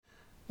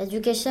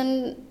Education,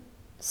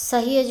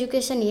 सही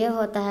education ये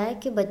होता है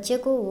कि बच्चे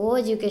को वो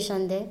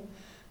एजुकेशन दे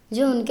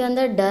जो उनके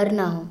अंदर डर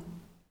ना हो।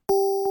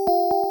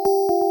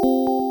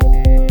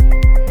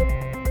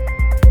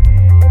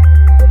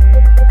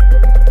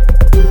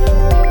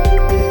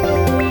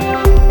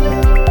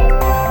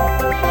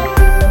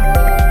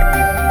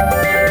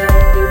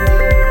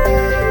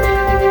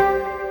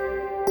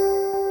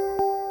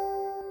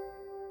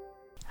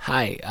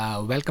 Hi,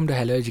 welcome to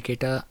Hello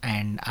Educator,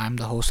 and I'm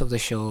the host of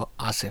the show,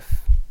 Asif.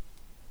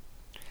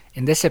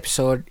 In this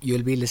episode,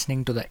 you'll be listening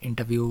to the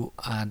interview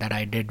that I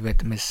did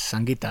with Miss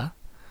Sangeeta.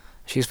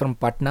 She's from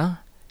Patna,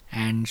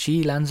 and she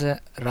runs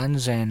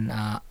an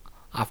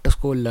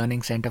after-school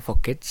learning center for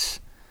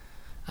kids.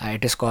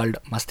 It is called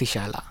Masti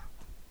Shala.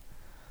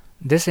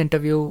 This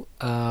interview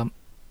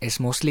is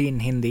mostly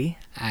in Hindi,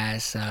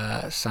 as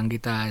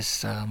Sangeeta is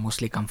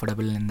mostly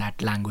comfortable in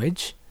that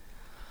language.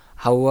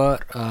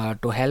 However,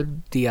 to help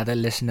the other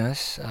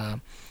listeners,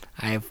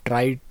 I have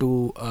tried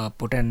to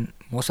put in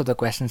most of the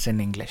questions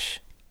in English.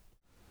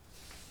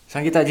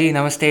 Sangeeta ji,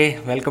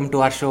 namaste. Welcome to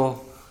our show.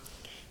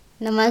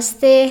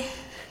 नमस्ते।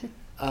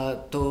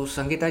 So,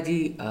 Sangeeta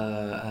ji,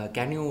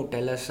 can you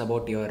tell us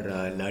about your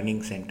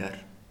learning center?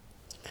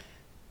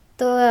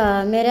 तो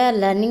मेरा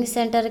learning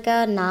centre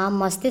का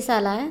नाम मस्ती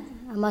शाला है।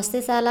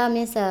 मस्ती शाला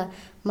मीन्स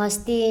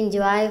मस्ती,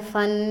 इंजॉय,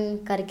 फन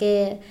करके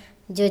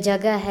जो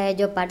जगह है,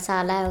 जो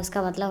पाठशाला है,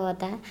 उसका मतलब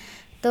होता है।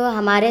 तो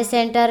हमारे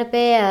सेंटर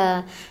पे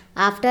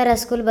आफ्टर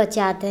स्कूल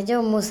बच्चे आते हैं,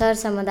 जो मुसहर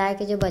समुदाय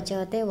के जो बच्चे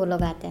होते हैं वो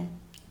लोग आते हैं।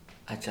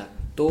 अच्छा,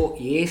 तो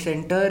ये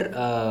सेंटर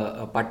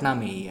पटना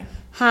में ही है?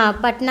 हाँ,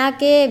 पटना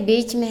के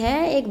बीच में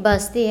है, एक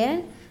बस्ती है,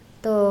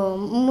 तो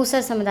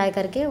मुसहर समुदाय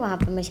करके वहाँ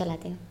पर मैं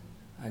चलाती हूँ।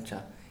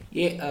 अच्छा,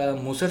 ये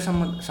मुसहर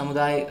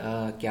समुदाय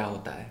क्या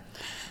होता है?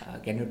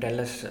 Can you tell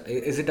us,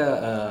 is it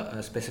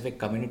a specific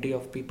community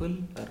of people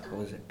or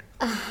how is it?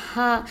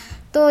 हाँ,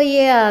 तो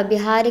ये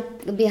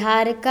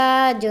बिहार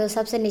का जो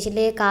सबसे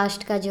निचले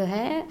कास्ट का जो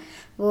है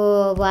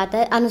वो आता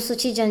है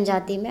अनुसूचित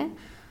जनजाति में।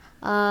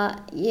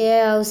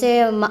 ये उसे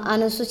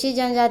अनुसूचित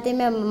जनजाति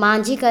में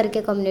मांझी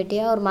करके कम्युनिटी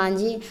है, और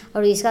मांझी,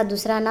 और इसका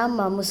दूसरा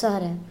नाम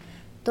मुसहर है।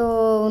 तो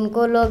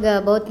उनको लोग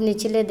बहुत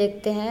निचले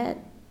देखते हैं,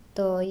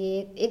 तो ये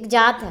एक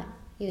जात है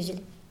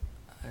यूजुअली।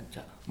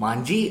 अच्छा,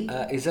 Manjhi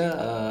is a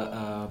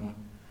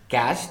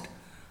caste,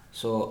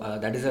 so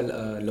that is a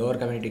lower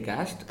community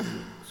caste.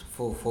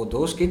 For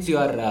those kids you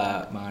are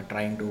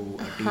trying to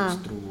teach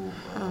through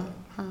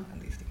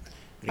these things.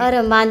 Great.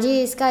 और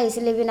मांझी इसका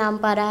इसलिए भी नाम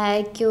पा रहा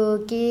है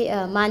क्योंकि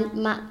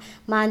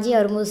मांझी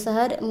और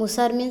मुसहर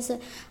मीन्स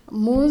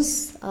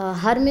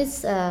हर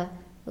मीन्स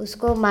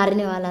उसको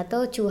मारने वाला,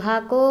 तो चूहा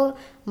को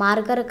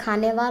मारकर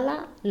खाने वाला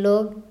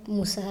लोग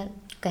मुसहर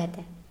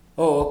कहते हैं।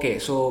 Oh, okay.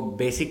 So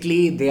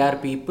basically, they are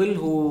people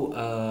who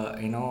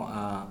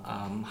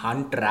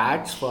hunt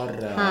rats for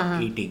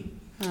eating.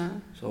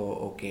 So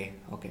okay.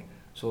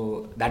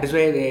 So that is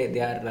why they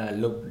are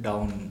looked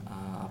down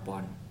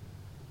upon.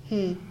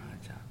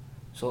 अच्छा.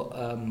 So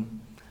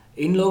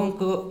इन लोगों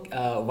को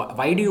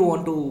why do you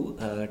want to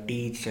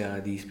teach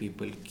these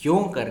people?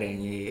 क्यों कर रहे हैं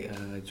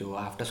ये जो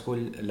after school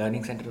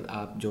learning centre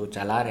आप जो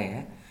चला रहे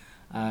हैं,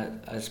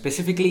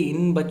 स्पेसिफिकली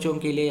इन बच्चों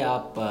के लिए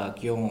आप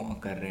क्यों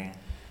कर रहे हैं?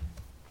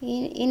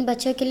 इन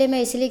बच्चों के लिए मैं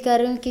इसलिए कर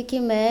रही हूँ क्योंकि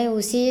मैं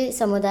उसी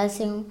समुदाय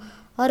से हूँ,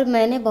 और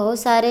मैंने बहुत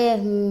सारे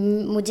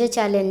मुझे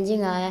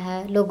चैलेंजिंग आया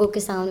है लोगों के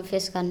सामने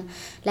फेस करना।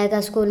 लाइक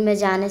स्कूल में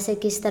जाने से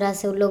किस तरह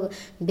से वो लोग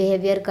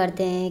बिहेवियर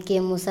करते हैं कि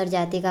मुसहर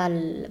जाति का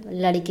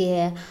लड़की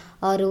है,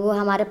 और वो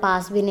हमारे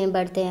पास भी नहीं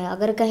बैठते हैं।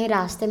 अगर कहीं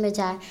रास्ते में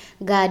जाए,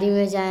 गाड़ी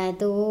में जाएँ,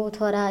 तो वो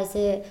थोड़ा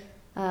ऐसे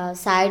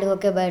साइड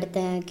होके बैठते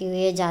हैं कि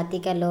ये जाति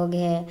का लोग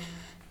हैं।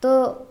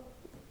 तो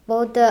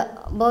बहुत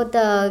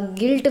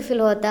गिल्ट फील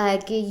होता है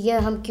कि ये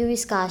हम क्यों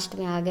इस कास्ट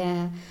में आ गए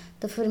हैं।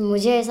 तो फिर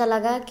मुझे ऐसा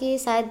लगा कि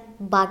शायद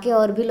बाकी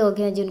और भी लोग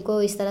हैं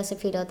जिनको इस तरह से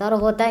फील होता है, और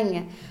होता ही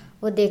है,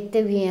 वो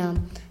देखते भी हैं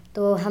हम,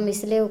 तो हम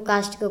इसलिए वो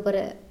कास्ट के ऊपर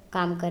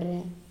काम कर रहे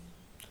हैं।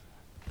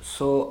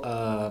 So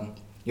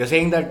you're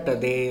saying that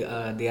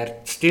they are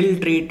still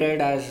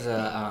treated as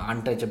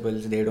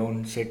untouchables. They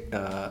don't sit.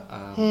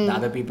 The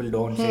other people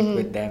don't sit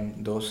with them.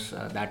 Those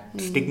that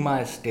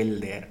stigma is still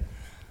there.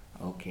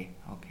 Okay.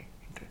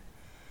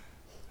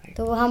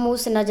 तो हम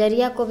उस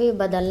नज़रिया को भी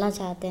बदलना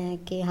चाहते हैं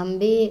कि हम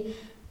भी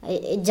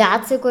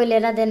जात से कोई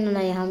लेना देना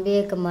नहीं, हम भी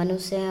एक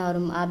मनुष्य हैं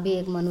और आप भी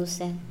एक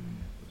मनुष्य हैं।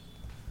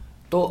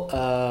 तो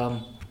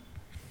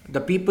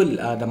the people,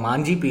 the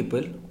Manji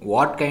people,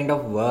 what kind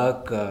of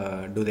work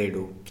do they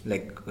do?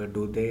 Like,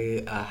 do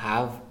they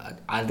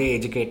are they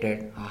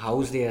educated?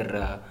 How's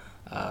their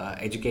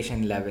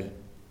education level?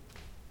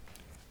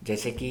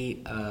 जैसे कि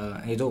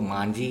ये जो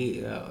मांझी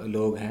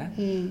लोग हैं,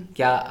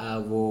 क्या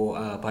वो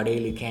पढ़े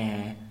लिखे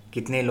हैं?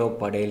 कितने लोग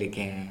पढ़े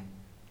लिखे हैं?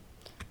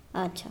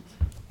 अच्छा,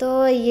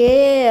 तो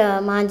ये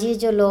मांझी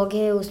जो लोग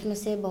हैं उसमें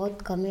से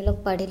बहुत कम ही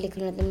लोग पढ़े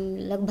लिखे रहते हैं।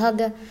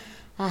 लगभग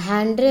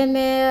 100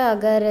 में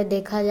अगर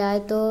देखा जाए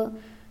तो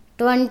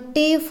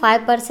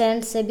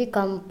 25% से भी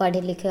कम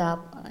पढ़े लिखे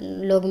आप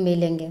लोग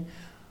मिलेंगे।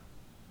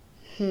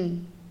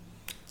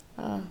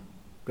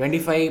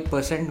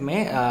 25%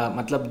 में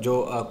मतलब जो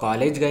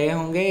कॉलेज गए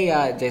होंगे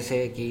या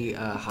जैसे कि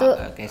तो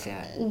कैसे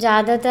है?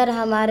 ज़्यादातर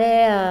हमारे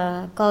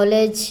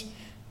कॉलेज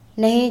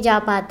नहीं जा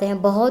पाते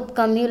हैं, बहुत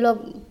कम ही लोग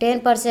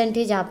 10%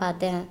 ही जा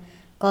पाते हैं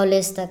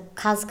कॉलेज तक,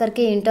 खास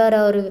करके इंटर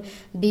और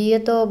बीए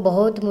तो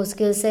बहुत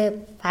मुश्किल से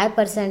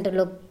 5%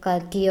 लोग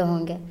किए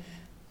होंगे,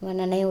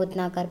 वरना नहीं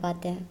उतना कर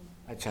पाते हैं।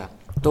 अच्छा,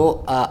 तो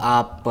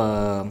आप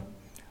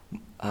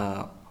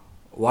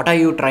what are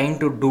you trying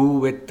to do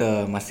with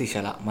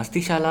मस्तीशाला?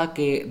 मस्तीशाला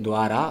के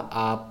द्वारा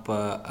आप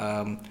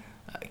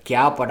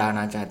क्या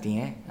पढ़ाना चाहती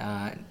हैं,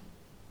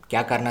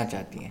 क्या करना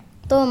चाहती हैं?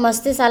 तो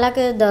मस्ती साला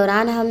के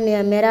दौरान हम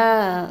मेरा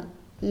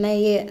मैं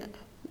ये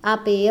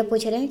आप ये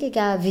पूछ रहे हैं कि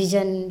क्या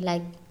विजन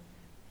लाइक?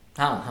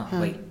 हाँ हाँ, हाँ,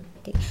 वही।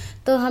 ठीक।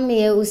 तो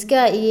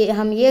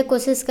हम ये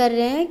कोशिश कर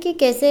रहे हैं कि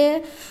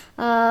कैसे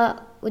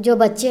जो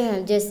बच्चे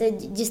हैं, जैसे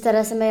जिस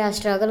तरह से मैं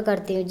स्ट्रगल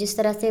करती हूँ, जिस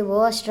तरह से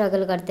वो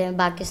स्ट्रगल करते हैं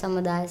बाकी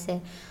समुदाय से,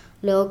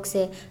 लोग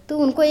से, तो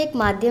उनको एक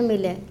माध्यम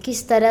मिले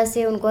किस तरह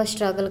से उनको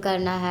स्ट्रगल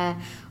करना है।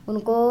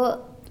 उनको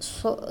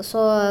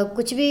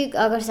कुछ भी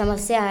अगर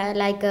समस्या है,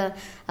 लाइक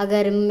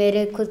अगर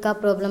मेरे खुद का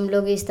प्रॉब्लम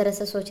लोग इस तरह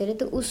से सोच रहे,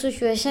 तो उस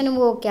सिचुएशन में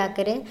वो क्या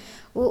करे,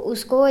 वो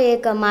उसको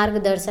एक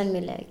मार्गदर्शन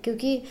मिले।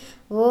 क्योंकि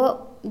वो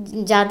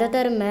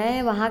ज़्यादातर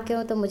मैं वहाँ के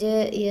हूँ तो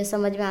मुझे ये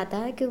समझ में आता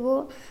है कि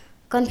वो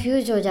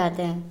कंफ्यूज हो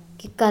जाते हैं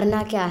कि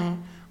करना क्या है,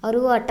 और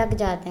वो अटक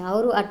जाते हैं,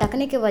 और वो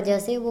अटकने की वजह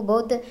से वो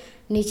बहुत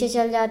नीचे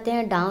चल जाते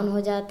हैं, डाउन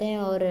हो जाते हैं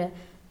और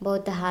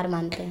बहुत हार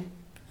मानते हैं।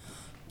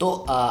 तो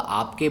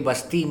आपके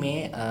बस्ती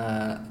में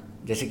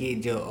जैसे कि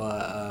जो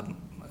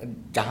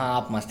जहाँ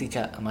आप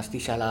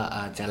मस्तीशाला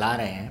चला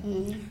रहे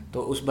हैं,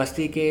 तो उस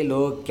बस्ती के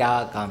लोग क्या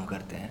काम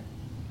करते हैं?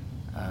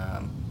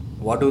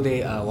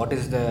 What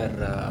is their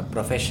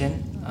profession?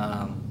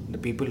 The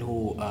people who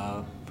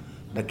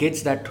the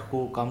kids that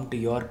who come to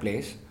your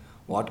place,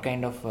 what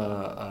kind of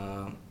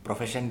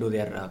profession do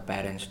their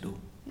parents do?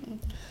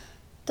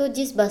 तो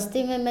जिस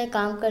बस्ती में मैं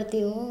काम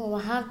करती हूँ,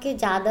 वहाँ के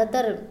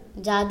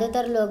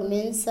ज़्यादातर लोग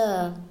मीन्स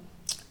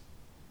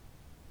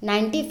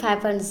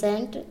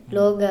 95%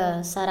 लोग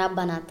शराब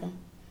बनाते हैं।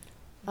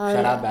 और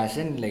शराब as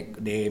in like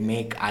they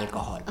make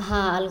alcohol?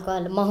 हाँ,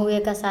 अल्कोहल, महुए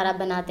का शराब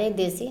बनाते हैं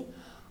देसी,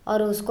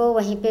 और उसको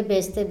वहीं पे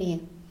बेचते भी हैं।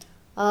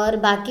 और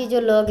बाकी जो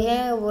लोग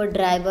हैं वो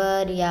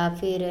ड्राइवर या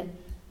फिर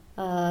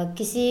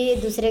किसी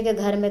दूसरे के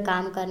घर में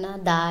काम करना,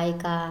 दाई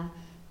का,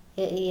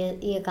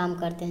 ये काम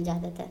करते हैं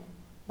ज़्यादातर।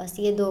 बस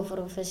ये दो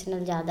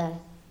प्रोफेशनल ज़्यादा है।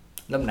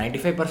 मतलब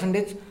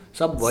 95%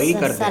 सब वही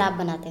करते हैं? शराब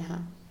बनाते हैं,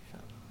 हाँ।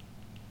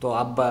 तो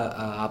अब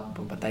आप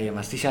बताइए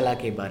मस्तीशाला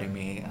के बारे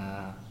में,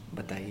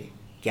 बताइए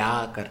क्या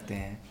करते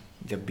हैं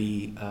जब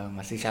भी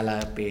मस्तीशाला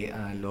पे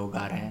लोग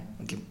आ रहे हैं,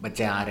 मतलब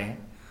बच्चे आ रहे हैं,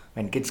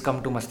 when kids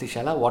come to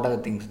मस्तीशाला, what are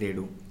the things they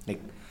do,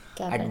 like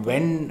क्या at करते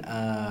when,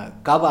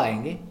 कब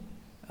आएंगे,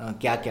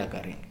 क्या क्या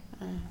करेंगे?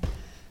 हैं?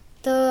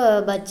 तो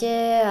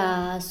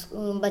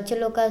बच्चे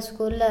लोग का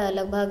स्कूल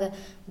लगभग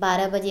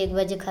 12 बजे 1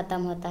 बजे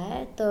ख़त्म होता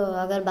है। तो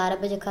अगर 12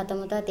 बजे ख़त्म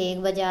होता है तो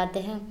 1 बजे आते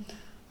हैं,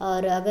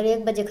 और अगर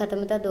 1 बजे ख़त्म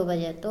होता है 2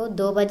 बजे, तो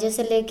 2 बजे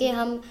से लेके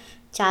हम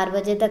 4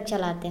 बजे तक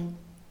चलाते हैं।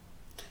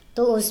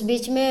 तो उस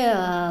बीच में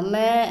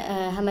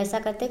हम ऐसा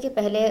करते हैं कि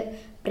पहले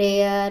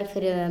प्रेयर,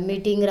 फिर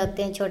मीटिंग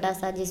रखते हैं छोटा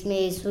सा, जिसमें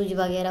इशूज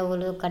वगैरह वो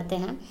लोग करते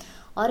हैं,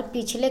 और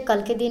पिछले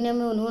कल के दिनों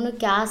में उन्होंने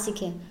क्या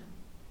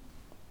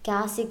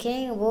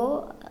सीखें वो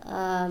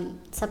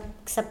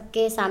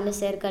सबके सामने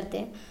शेयर करते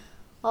हैं।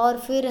 और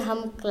फिर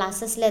हम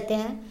क्लासेस लेते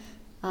हैं,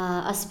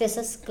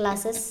 स्पेशल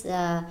क्लासेस,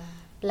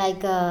 लाइक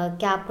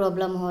क्या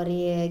प्रॉब्लम हो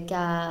रही है,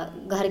 क्या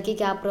घर की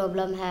क्या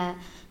प्रॉब्लम है,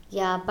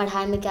 या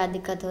पढ़ाई में क्या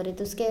दिक्कत हो रही है,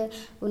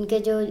 तो उनके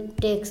जो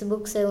टेक्स्ट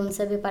बुक्स है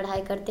उनसे भी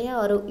पढ़ाई करते हैं।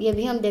 और ये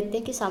भी हम देखते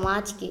हैं कि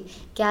समाज की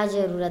क्या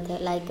ज़रूरत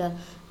है, लाइक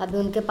अभी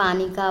उनके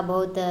पानी का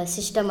बहुत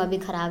सिस्टम अभी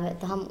ख़राब है,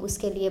 तो हम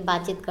उसके लिए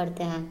बातचीत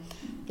करते हैं।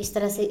 इस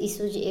तरह से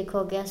इशूज एक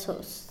हो गया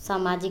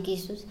सामाजिक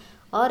इशूज।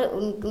 और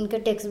उनके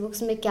टेक्स्ट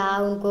बुक्स में क्या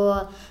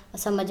उनको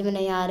समझ में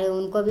नहीं आ रहे,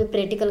 उनको भी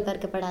प्रैक्टिकल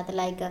करके पढ़ाते,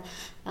 लाइक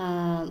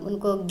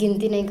उनको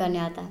गिनती नहीं करने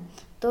आता।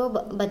 तो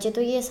बच्चे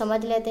तो ये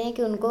समझ लेते हैं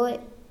कि उनको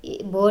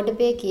बोर्ड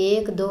पे कि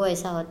 1 2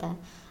 ऐसा होता है।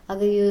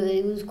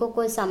 अगर उसको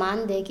कोई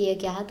सामान दे कि ये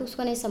क्या है, तो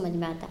उसको नहीं समझ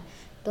में आता।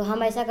 तो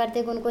हम ऐसा करते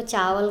हैं कि उनको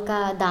चावल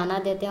का दाना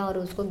देते हैं और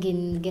उसको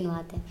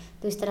गिनवाते हैं।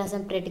 तो इस तरह से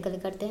हम प्रैक्टिकल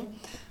करते हैं।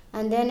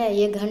 एंड देन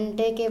 1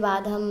 घंटे के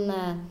बाद हम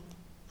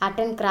आर्ट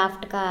एंड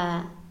क्राफ्ट का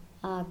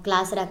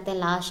क्लास रखते हैं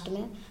लास्ट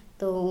में।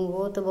 तो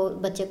वो तो बहुत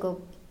बच्चे को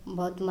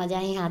बहुत मज़ा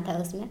ही आता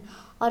है उसमें।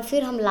 और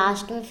फिर हम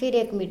लास्ट में फिर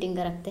एक मीटिंग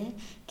रखते हैं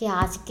कि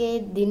आज के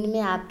दिन में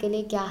आपके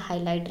लिए क्या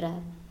हाईलाइट रहा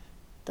है,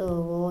 तो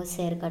वो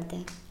शेयर करते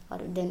हैं,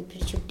 और देन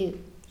फिर छुट्टी।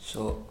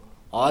 So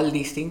all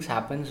these things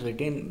happens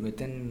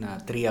within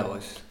 3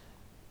 hours?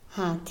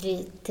 हाँ,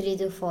 3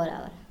 to 4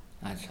 आवर।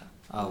 अच्छा,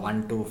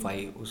 1 to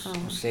 5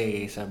 उससे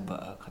ये सब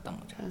ख़त्म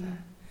हो जाता है।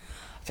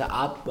 अच्छा,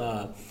 आप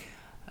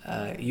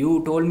you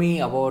told me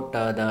about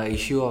the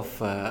issue of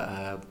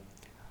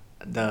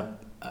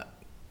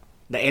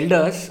the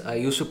elders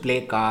used to play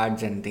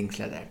cards and things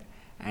like that,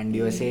 and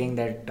you were saying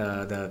that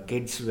the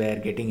kids were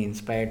getting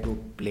inspired to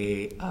play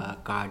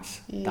cards,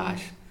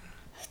 tash.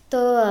 तो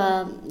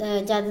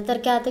ज़्यादातर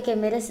क्या होता है कि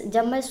मेरे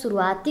जब मैं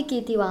शुरुआती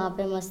की थी वहाँ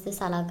पे मस्ती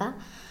शाला का,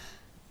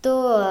 तो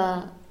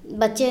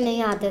बच्चे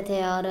नहीं आते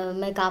थे और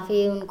मैं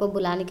काफ़ी उनको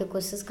बुलाने की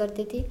कोशिश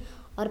करती थी,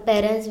 और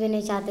पेरेंट्स भी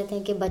नहीं चाहते थे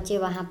कि बच्चे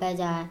वहाँ पे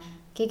जाएं,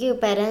 क्योंकि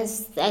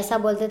पेरेंट्स ऐसा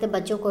बोलते थे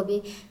बच्चों को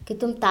भी कि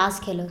तुम ताश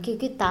खेलो,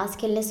 क्योंकि ताश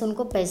खेलने से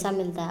उनको पैसा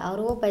मिलता है और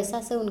वो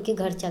पैसा से उनके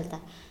घर चलता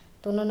है।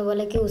 तो उन्होंने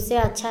बोला कि उससे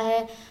अच्छा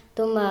है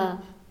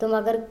तुम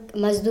अगर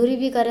मजदूरी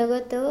भी करोगे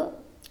तो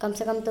कम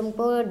से कम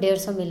तुमको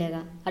 150 मिलेगा,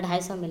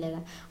 250 मिलेगा।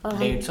 और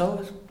हम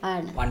 150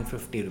 हाँ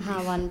 150 हाँ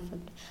रुपीज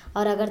 150,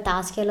 और अगर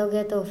ताश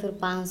खेलोगे तो फिर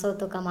 500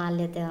 तो कमा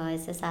लेते हो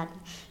ऐसे साथ में।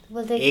 तो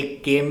बोलते हैं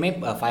एक गेम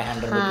में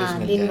 500 रुपीज हाँ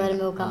मिल दिन जाएगा। भर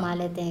में वो कमा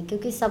लेते हैं,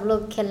 क्योंकि सब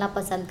लोग खेलना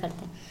पसंद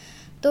करते हैं।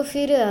 तो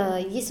फिर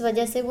इस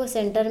वजह से वो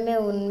सेंटर में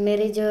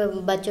मेरी जो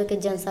बच्चों की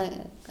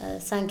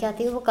संख्या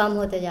थी वो कम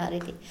होते जा रही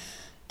थी।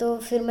 तो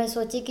फिर मैं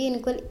सोची कि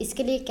इनको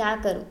इसके लिए क्या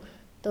करूं।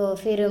 तो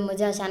फिर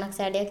मुझे अचानक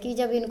से आइडिया कि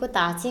जब इनको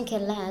ताश ही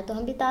खेलना है तो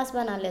हम भी ताश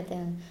बना लेते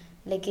हैं,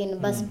 लेकिन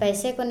बस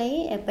पैसे को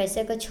नहीं,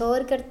 पैसे को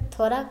छोड़ कर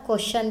थोड़ा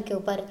क्वेश्चन के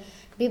ऊपर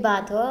भी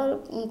बात हो और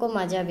उनको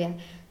मज़ा भी आए।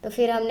 तो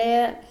फिर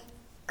हमने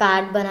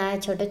कार्ड बनाए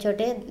छोटे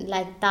छोटे,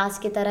 लाइक ताश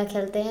की तरह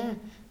खेलते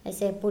हैं,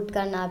 ऐसे पुट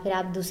करना, फिर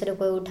आप दूसरे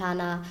को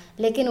उठाना,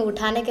 लेकिन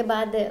उठाने के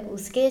बाद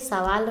उसके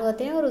सवाल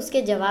होते हैं और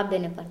उसके जवाब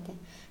देने पड़ते हैं।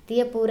 तो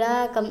ये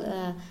पूरा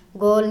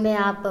गोल में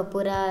आप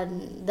पूरा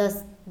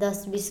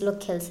 10-20 लोग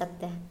खेल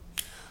सकते हैं।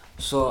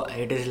 So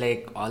it is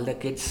like all the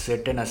kids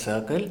sit in a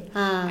circle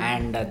हाँ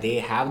and they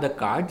have the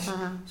cards.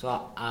 हाँ So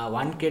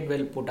one kid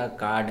will put a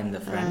card in the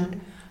front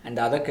and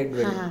the other kid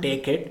will हाँ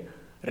take it,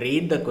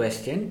 read the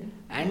question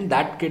and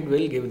that kid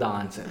will give the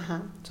answer. हाँ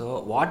So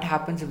what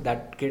happens if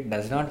that kid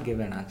does not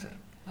give an answer?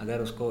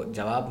 अगर उसको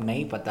जवाब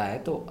नहीं पता है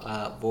तो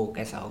वो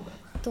कैसा होगा?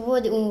 तो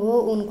वो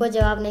उनको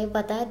जवाब नहीं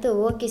पता है तो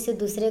वो किसी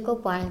दूसरे को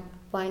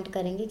पॉइंट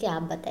करेंगे कि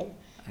आप बताइए।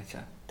 अच्छा।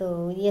 तो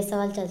ये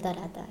सवाल चलता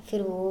रहता है,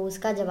 फिर वो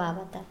उसका जवाब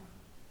आता है।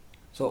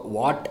 So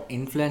what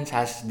influence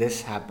has this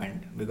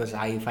happened? Because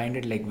I find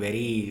it like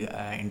very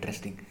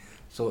interesting.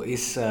 So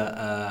इस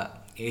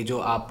ये जो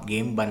आप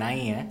गेम बनाई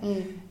है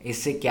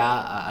इससे क्या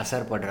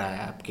असर पड़ रहा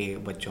है आपके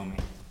बच्चों में?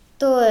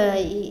 तो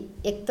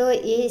एक तो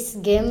इस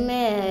गेम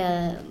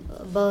में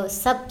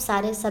सब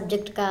सारे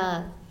सब्जेक्ट का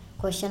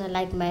क्वेश्चन है,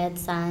 like math,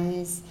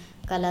 science,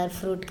 colour,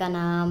 fruit का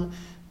नाम,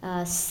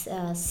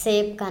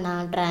 शेप का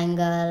नाम,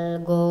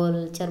 ट्रायंगल,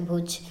 गोल,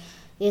 चरभुज,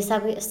 ये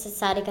सब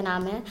सारे का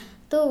नाम है।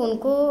 तो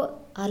उनको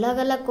अलग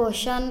अलग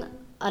क्वेश्चन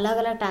अलग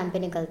अलग टाइम पे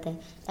निकलते हैं।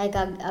 लाइक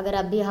अगर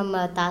अभी हम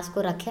ताश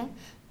को रखें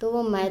तो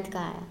वो मैथ का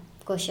आया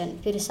क्वेश्चन,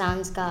 फिर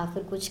साइंस का,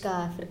 फिर कुछ का,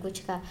 फिर कुछ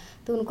का।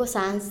 तो उनको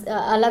साइंस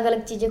अलग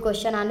अलग चीज़ें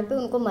क्वेश्चन आने पे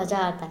उनको मज़ा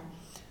आता है,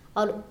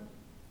 और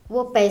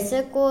वो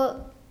पैसे को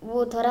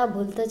वो थोड़ा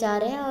भूलते जा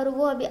रहे हैं, और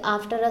वो अभी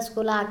आफ्टर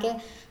स्कूल आके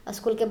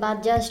स्कूल के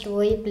बाद जस्ट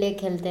वही प्ले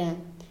खेलते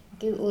हैं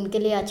कि उनके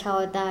लिए अच्छा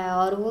होता है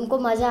और उनको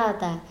मज़ा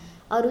आता है।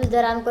 और उस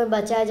दौरान कोई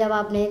बच्चा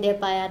जवाब नहीं दे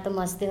पाया तो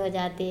मस्ती हो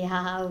जाती है,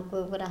 हाँ हाँ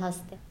कोई पूरा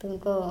हंसते तो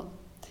उनको।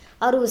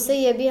 और उससे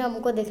ये भी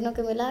हमको देखने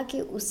को मिला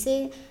कि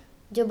उससे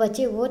जो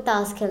बच्चे वो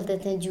ताश खेलते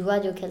थे, जुआ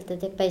जो खेलते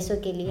थे पैसों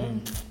के लिए,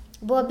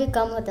 वो अभी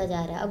कम होता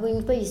जा रहा है, अब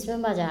इनको इसमें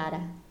मज़ा आ रहा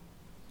है।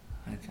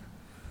 अच्छा,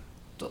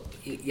 तो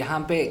यहाँ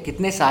पे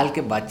कितने साल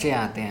के बच्चे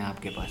आते हैं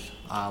आपके पास?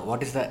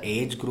 What is the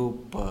age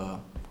group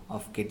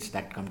of kids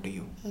that come to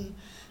you?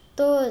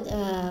 तो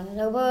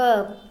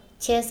लगभग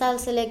 6 साल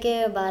से लेके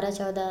 12,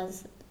 14,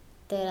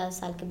 13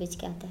 साल के बीच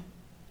के आते हैं।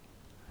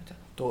 अच्छा,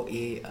 तो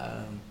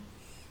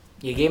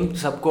ये गेम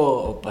सबको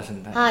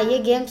पसंद है? हाँ, ये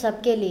गेम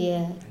सबके लिए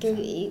है,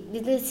 क्योंकि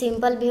इतने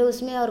सिंपल भी है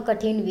उसमें और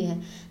कठिन भी है।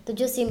 तो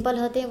जो सिंपल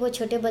होते हैं वो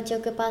छोटे बच्चों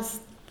के पास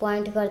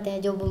पॉइंट करते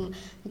हैं, जो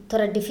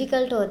थोड़ा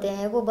डिफ़िकल्ट होते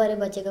हैं वो बड़े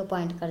बच्चे को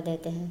पॉइंट कर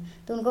देते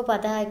हैं। तो उनको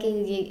पता है कि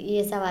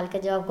ये सवाल का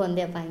जवाब कौन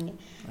दे पाएंगे।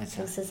 अच्छा।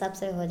 तो उस हिसाब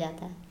से हो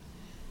जाता है।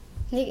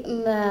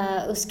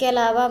 उसके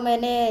अलावा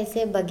मैंने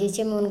ऐसे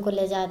बगीचे में उनको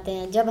ले जाते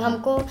हैं, जब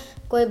हमको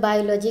कोई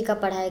बायोलॉजी का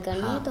पढ़ाई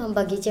करनी है तो हम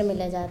बगीचे में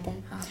ले जाते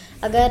हैं।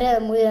 अगर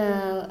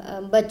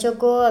बच्चों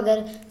को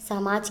अगर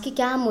समाज के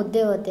क्या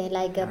मुद्दे होते हैं,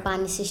 लाइक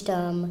पानी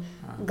सिस्टम,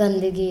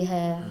 गंदगी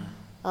है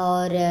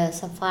और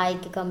सफाई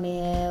की कमी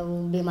है, वो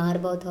बीमार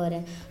बहुत हो रहे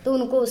हैं, तो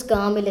उनको उस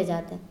गांव में ले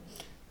जाते हैं।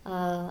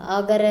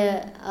 अगर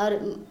और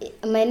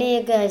मैंने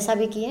एक ऐसा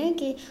भी किया है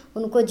कि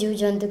उनको जीव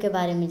जंतु के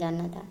बारे में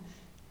जानना था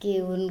कि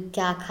उन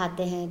क्या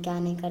खाते हैं क्या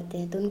नहीं करते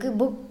हैं, तो उनकी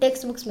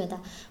टेक्स्ट बुक्स में था।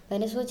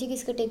 मैंने सोची कि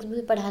इसके टेक्स्ट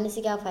बुक पढ़ाने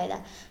से क्या फ़ायदा।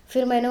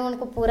 फिर मैंने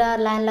उनको पूरा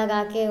लाइन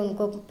लगा के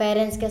उनको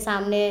पेरेंट्स के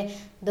सामने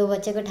 2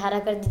 बच्चे को ठहरा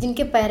कर,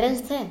 जिनके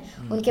पेरेंट्स थे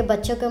उनके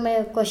बच्चों को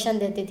मैं क्वेश्चन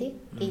देती थी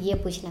कि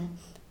ये पूछना है,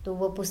 तो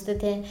वो पूछते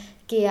थे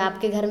कि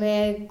आपके घर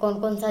में कौन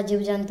कौन सा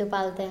जीव जंतु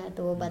पालते हैं,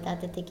 तो वो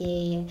बताते थे कि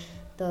ये।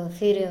 तो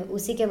फिर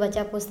उसी के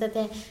बच्चा पूछते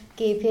थे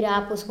कि फिर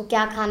आप उसको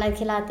क्या खाना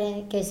खिलाते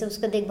हैं, कैसे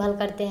उसको देखभाल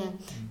करते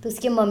हैं, तो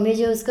उसकी मम्मी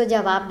जो उसको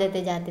जवाब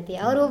देते जाती थी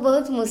और वो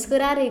बहुत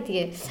मुस्कुरा रही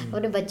थी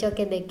अपने बच्चों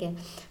के देख के।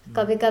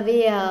 कभी कभी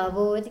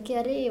वो कि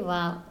अरे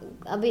वाह,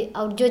 अभी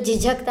और जो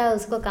झिझक था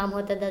उसको काम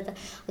होता था,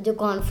 जो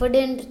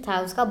कॉन्फिडेंट था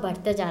उसका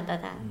बढ़ते जाता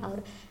था,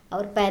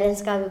 और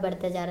पेरेंट्स का भी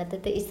बढ़ते जा रहा था।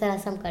 तो इस तरह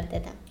से हम करते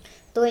थे।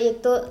 तो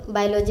एक तो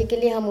बायोलॉजी के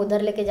लिए हम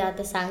उधर लेके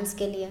जाते, साइंस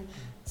के लिए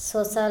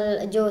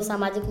सोशल जो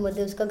सामाजिक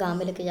मुद्दे उसको गांव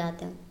में लेके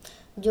जाते हैं,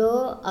 जो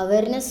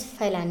अवेयरनेस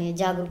फैलानी है,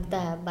 जागरूकता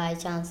है। बाय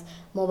चांस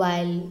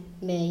मोबाइल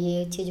में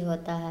ये चीज़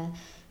होता है,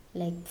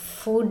 लाइक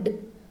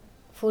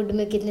फूड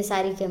में कितनी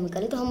सारी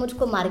केमिकल है, तो हम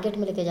उसको मार्केट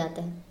में लेके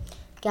जाते हैं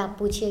कि आप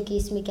पूछिए कि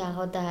इसमें क्या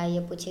होता है, ये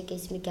पूछिए कि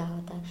इसमें क्या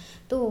होता है,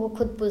 तो वो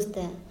खुद पूछते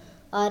हैं।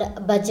 और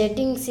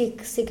बजटिंग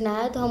सीखना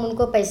है तो हम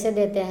उनको पैसे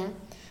देते हैं,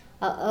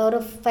 और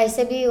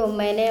पैसे भी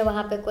मैंने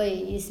वहाँ पे कोई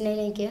इसने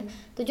नहीं किया,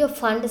 तो जो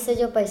फंड से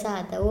जो पैसा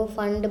आता है वो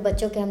फंड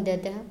बच्चों के हम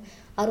देते हैं,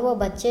 और वो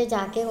बच्चे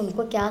जाके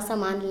उनको क्या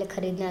सामान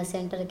खरीदना है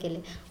सेंटर के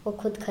लिए, वो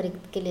खुद खरीद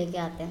के लेके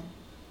आते हैं।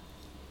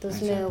 तो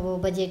उसमें अच्छा। वो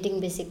बजटिंग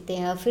भी सीखते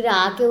हैं, और फिर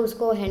आके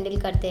उसको हैंडल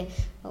करते हैं।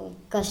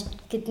 कस्ट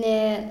कितने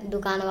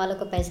दुकान वालों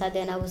को पैसा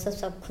देना वो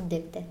सब खुद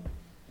देखते हैं,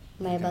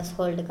 मैं बस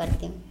होल्ड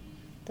करती हूँ।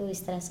 तो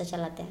इस तरह से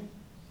चलाते हैं।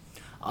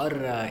 और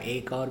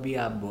एक और भी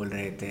आप बोल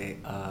रहे थे,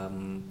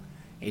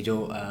 ये जो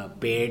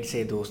पेड़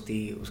से दोस्ती,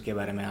 उसके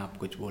बारे में आप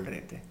कुछ बोल रहे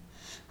थे।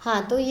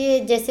 हाँ, तो ये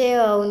जैसे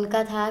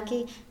उनका था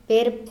कि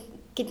पेड़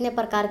कितने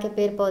प्रकार के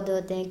पेड़ पौधे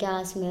होते हैं,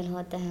 क्या स्मेल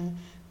होते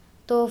हैं।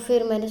 तो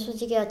फिर मैंने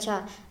सोची कि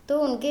अच्छा, तो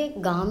उनके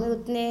गांव में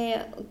उतने,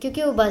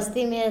 क्योंकि वो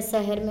बस्ती में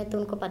शहर में तो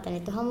उनको पता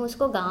नहीं, तो हम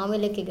उसको गांव में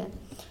लेके गए,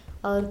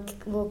 और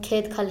वो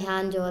खेत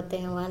खलिहान जो होते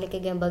हैं वहाँ लेके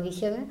गए,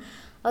 बगीचे में।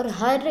 और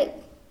हर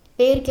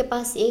पेड़ के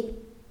पास एक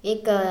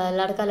एक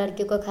लड़का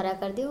लड़की को खड़ा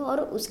कर दिया, और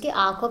उसके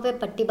आँखों पे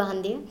पट्टी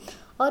बांध दी,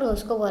 और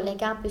उसको बोले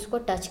कि आप इसको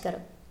टच करो,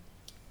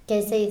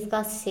 कैसे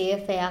इसका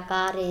शेप है,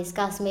 आकार है,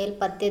 इसका स्मेल,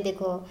 पत्ते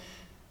देखो।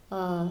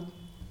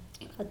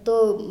 तो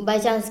बाई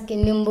चांस कि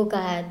नींबू का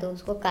है तो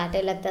उसको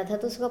काटे लगता था,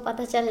 तो उसको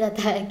पता चल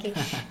जाता है कि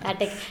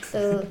काटे।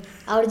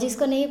 तो और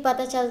जिसको नहीं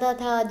पता चलता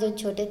था, जो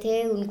छोटे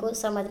थे उनको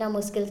समझना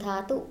मुश्किल था,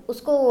 तो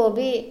उसको वो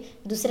भी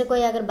दूसरे को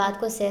अगर बात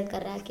को शेयर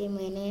कर रहा है कि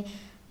मैंने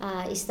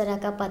इस तरह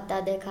का पत्ता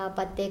देखा,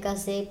 पत्ते का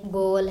शेप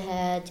गोल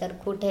है,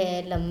 चरखुट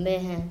है, लंबे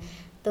हैं,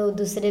 तो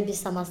दूसरे भी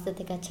समझते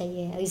थे कि अच्छा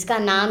ये है, इसका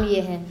नाम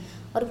ये है।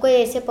 और कोई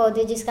ऐसे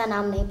पौधे जिसका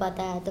नाम नहीं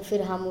पता है, तो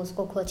फिर हम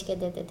उसको खोज के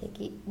देते थे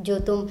कि जो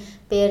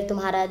पेड़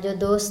तुम्हारा जो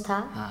दोस्त था,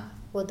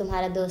 हाँ। वो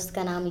तुम्हारा दोस्त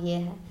का नाम ये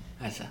है।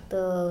 अच्छा। तो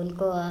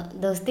उनको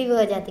दोस्ती भी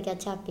हो जाती कि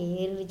अच्छा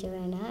पेड़ जो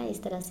है ना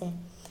इस तरह से।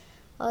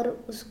 और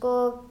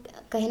उसको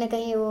कहीं ना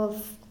कहीं वो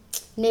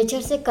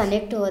नेचर से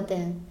कनेक्ट होते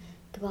हैं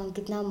कि वहाँ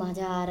कितना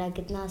मज़ा आ रहा है,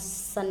 कितना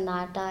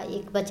सन्नाटा।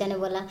 एक बच्चा ने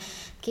बोला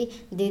कि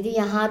दीदी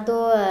यहाँ तो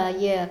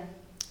ये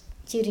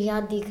चिड़िया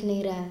दिख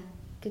नहीं रहा है,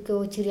 क्योंकि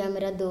वो चिड़िया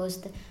मेरा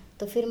दोस्त है।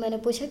 तो फिर मैंने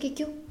पूछा कि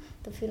क्यों,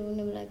 तो फिर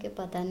उन्होंने बोला कि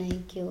पता नहीं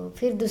क्यों।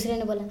 फिर दूसरे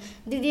ने बोला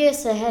दीदी ये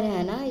शहर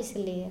है ना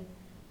इसलिए।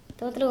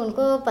 तो मतलब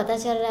उनको पता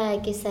चल रहा है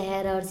कि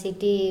शहर और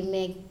सिटी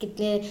में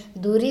कितने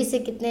दूरी से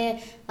कितने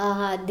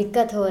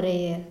दिक्कत हो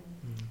रही है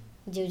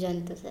जीव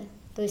जंतु से।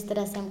 तो इस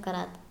तरह से हम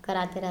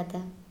कराते रहते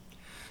हैं।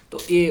 तो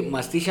ये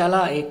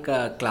मस्तीशाला एक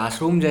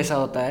क्लासरूम जैसा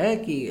होता है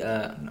कि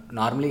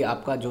नॉर्मली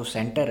आपका जो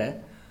सेंटर है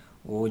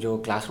वो जो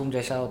क्लासरूम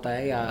जैसा होता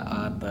है, या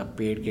आप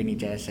पेड़ के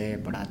नीचे ऐसे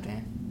पढ़ाते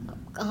हैं?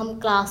 हम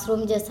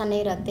क्लासरूम जैसा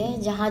नहीं रखते हैं,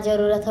 जहाँ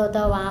ज़रूरत होता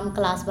है वहाँ हम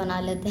क्लास बना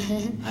लेते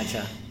हैं।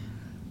 अच्छा।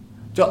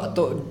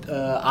 तो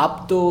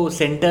आप तो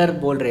सेंटर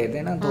बोल रहे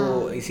थे ना, तो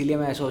हाँ, इसीलिए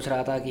मैं सोच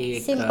रहा था कि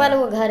एक सिंपल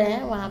वो घर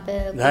है वहाँ पे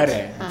घर कुछ।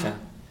 है। हाँ, अच्छा।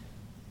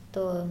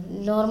 तो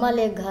नॉर्मल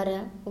एक घर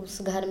है,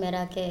 उस घर में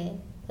रह के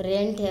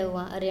रेंट है,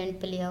 वहाँ रेंट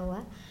पे लिया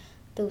हुआ,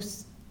 तो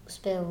उस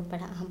पे वो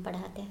हम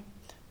पढ़ाते हैं।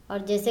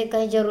 और जैसे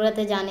कहीं ज़रूरत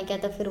है जाने का,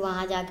 तो फिर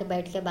वहाँ जाके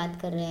बैठ के बात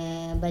कर रहे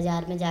हैं,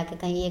 बाज़ार में जाके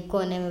कहीं एक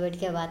कोने में बैठ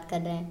के बात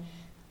कर रहे हैं,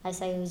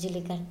 ऐसा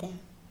यूजली करते हैं।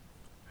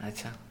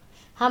 अच्छा।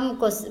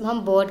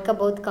 हम बोर्ड का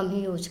बहुत कम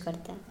ही यूज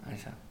करते हैं।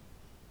 अच्छा।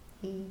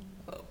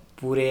 हम्म,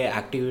 पूरे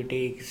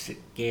एक्टिविटी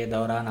के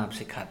दौरान आप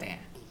सिखाते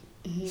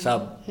हैं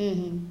सब?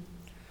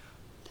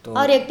 तो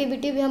और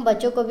एक्टिविटी भी हम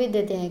बच्चों को भी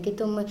देते हैं कि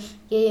तुम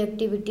ये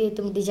एक्टिविटी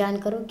तुम डिजाइन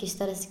करो, किस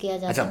तरह से किया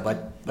जा अच्छा, सकता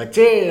है।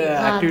 बच्चे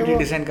हाँ, तो एक्टिविटी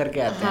डिजाइन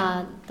करके आते हैं?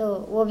 हाँ, तो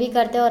वो भी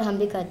करते हैं और हम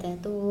भी करते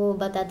हैं। तो वो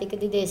बताते कि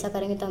दीदी ऐसा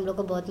करेंगे तो हम लोग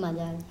को बहुत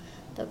मज़ा आएगा,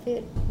 तो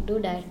फिर डू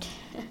डैट।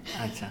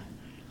 अच्छा।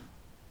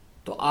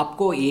 तो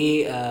आपको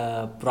ये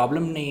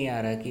प्रॉब्लम नहीं आ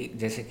रहा कि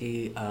जैसे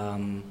कि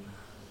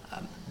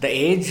the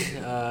age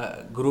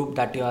group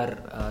that you are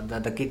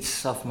the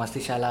kids of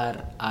Mastishala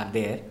are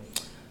there,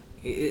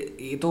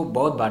 ये तो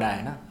बहुत बड़ा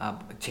है ना,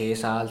 आप 6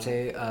 साल से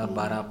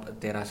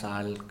 12-13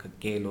 साल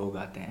के लोग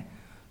आते हैं,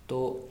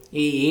 तो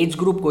ये एज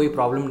ग्रुप कोई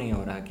प्रॉब्लम नहीं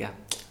हो रहा क्या?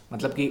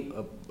 मतलब कि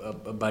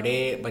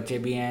बड़े बच्चे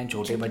भी हैं,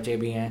 छोटे बच्चे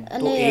भी हैं,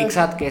 तो नहीं, एक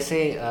साथ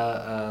कैसे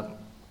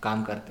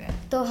काम करते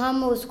हैं? तो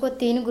हम उसको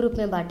 3 ग्रुप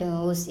में बांटे हुए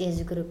हैं उस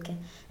एज ग्रुप के।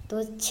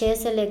 तो 6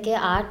 से लेके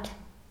 8,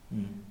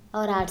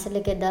 और 8 से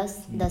लेके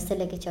 10, 10 से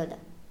लेके 14,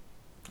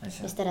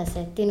 अच्छा। इस तरह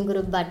से 3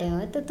 ग्रुप बांटे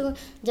हुए हैं। तो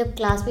जब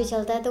क्लास भी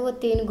चलता है तो वो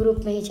 3 ग्रुप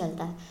में ही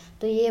चलता है।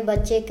 तो ये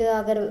बच्चे के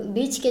अगर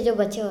बीच के जो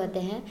बच्चे होते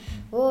हैं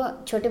वो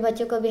छोटे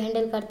बच्चों को भी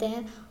हैंडल करते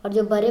हैं, और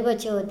जो बड़े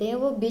बच्चे होते हैं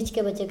वो बीच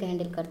के बच्चे को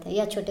हैंडल करते हैं,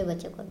 या छोटे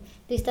बच्चे को।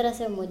 तो इस तरह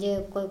से मुझे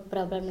कोई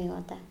प्रॉब्लम नहीं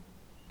होता है।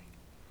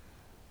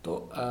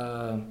 तो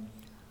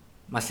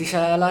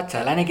मस्तीशाला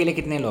चलाने के लिए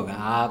कितने लोग हैं?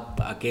 आप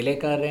अकेले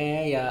कर रहे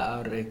हैं या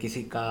और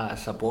किसी का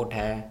सपोर्ट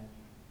है?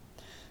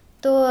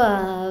 तो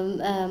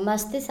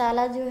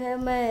मस्तीशाला जो है,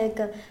 मैं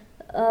एक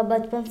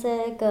बचपन से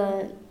एक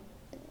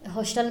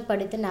हॉस्टल में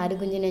पढ़ी थी, नारी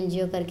गुंजन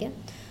एनजीओ करके।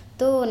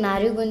 तो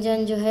नारी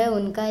गुंजन जो है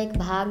उनका एक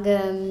भाग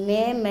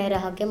में मैं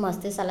रह के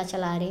मस्ती शाला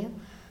चला रही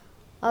हूँ।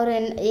 और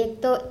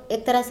एक तो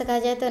एक तरह से कहा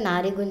जाए तो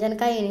नारी गुंजन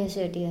का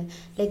इनिशिएटिव है,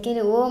 लेकिन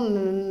वो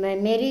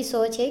मेरी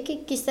सोच है कि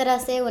किस तरह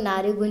से वो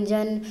नारी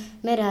गुंजन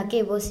में रह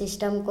के वो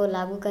सिस्टम को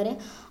लागू करें।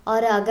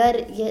 और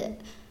अगर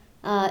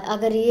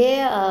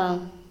ये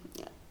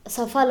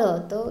सफल हो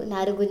तो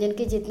नारी गुंजन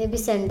के जितने भी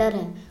सेंटर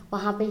हैं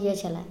वहाँ पे ये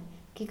चलाए,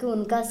 क्योंकि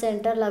उनका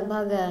सेंटर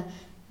लगभग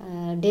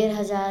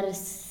 1,500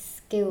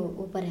 के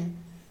ऊपर है।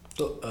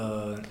 तो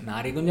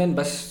नारी गुंजन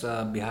बस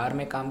बिहार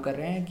में काम कर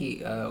रहे हैं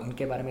कि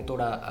उनके बारे में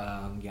थोड़ा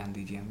ज्ञान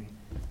दीजिए हमें।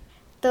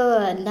 तो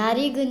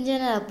नारी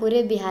गुंजन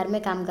पूरे बिहार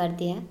में काम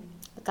करती है,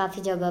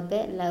 काफ़ी जगह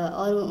पे,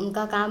 और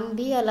उनका काम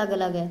भी अलग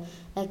अलग है,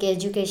 लाइक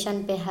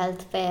एजुकेशन पे,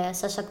 हेल्थ पे,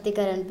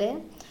 सशक्तिकरण पे,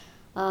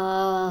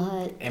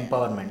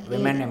 एम्पावरमेंट,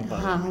 वुमेन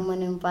एम्पावरमेंट। हाँ,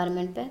 वुमेन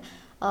एम्पावरमेंट पे,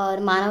 और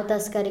मानव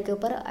तस्करी के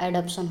ऊपर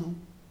एडॉप्शन हो।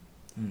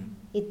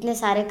 इतने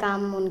सारे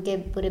काम उनके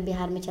पूरे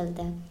बिहार में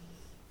चलते हैं।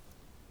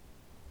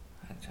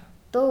 अच्छा।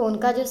 तो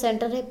उनका जो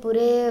सेंटर है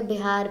पूरे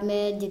बिहार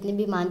में जितने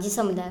भी मांझी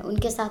समुदाय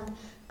उनके साथ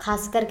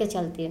खास करके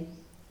चलती है।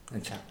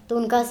 अच्छा। तो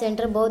उनका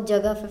सेंटर बहुत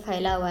जगह पे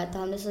फैला हुआ है, तो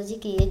हमने सोची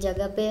कि ये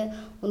जगह पे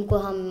उनको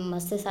हम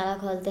मस्ती शाला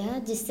खोलते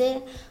हैं,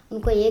 जिससे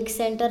उनको एक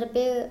सेंटर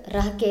पे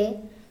रह के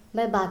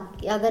मैं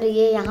बाकी, अगर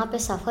ये यहाँ पे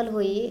सफल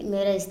हुई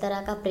मेरा इस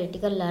तरह का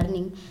प्रैक्टिकल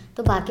लर्निंग,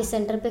 तो बाकी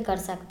सेंटर पे कर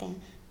सकते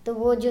हैं। तो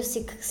वो जो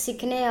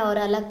सीखने और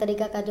अलग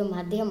तरीका का जो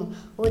माध्यम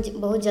वो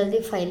बहुत जल्दी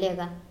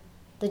फैलेगा।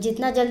 तो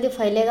जितना जल्दी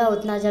फैलेगा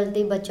उतना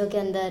जल्दी बच्चों के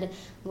अंदर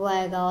वो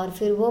आएगा, और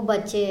फिर वो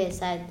बच्चे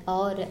शायद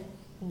और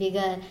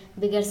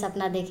बिगड़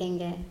सपना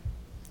देखेंगे।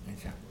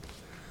 अच्छा।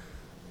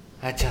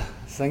 अच्छा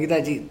संगीता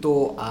जी,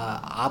 तो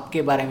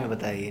आपके बारे में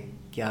बताइए,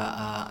 क्या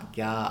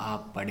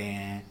आप पढ़े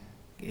हैं,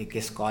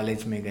 किस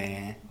कॉलेज में गए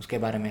हैं, उसके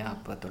बारे में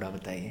आप थोड़ा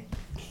बताइए।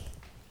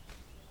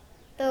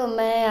 तो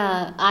मैं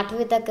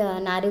 8वीं तक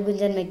नारी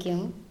गुंजन में की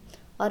हूँ,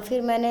 और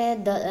फिर मैंने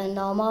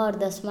 9वां और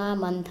 10वां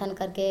मंथन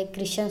करके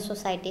क्रिश्चियन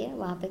सोसाइटी है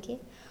वहाँ पे की।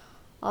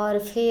 और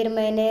फिर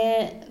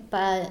मैंने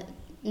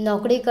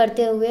नौकरी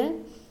करते हुए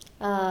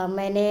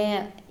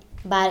मैंने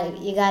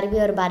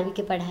 11वीं और 12वीं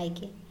की पढ़ाई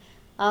की,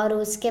 और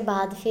उसके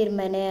बाद फिर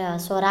मैंने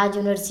स्वराज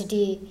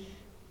यूनिवर्सिटी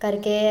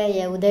करके,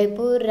 ये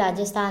उदयपुर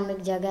राजस्थान में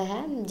एक जगह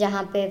है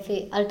जहाँ पे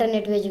फिर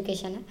अल्टरनेटिव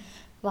एजुकेशन है,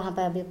 वहाँ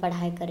पे अभी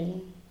पढ़ाई कर रही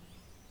हूँ।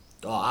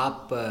 तो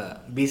आप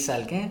 20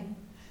 साल के हैं?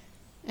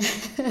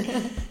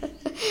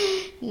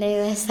 नहीं,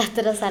 मैं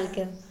 17 साल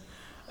के हूँ।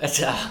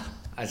 अच्छा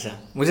अच्छा,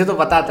 मुझे तो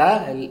पता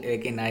था,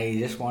 लेकिन I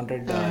just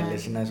wanted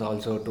listeners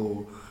also to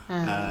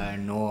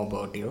know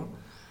about you.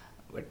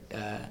 But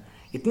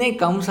इतने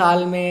कम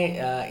साल में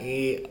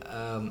ये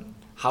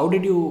how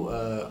did you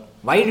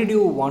why did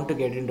you want to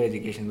get into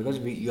education? Because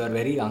you are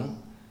very young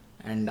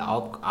and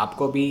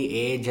आपको भी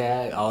एज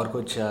है और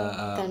कुछ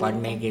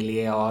पढ़ने के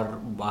लिए और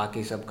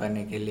बाकी सब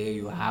करने के लिए,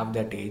 you have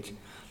that as.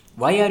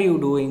 Why are you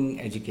doing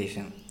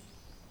education?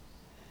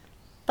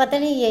 पता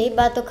नहीं, यही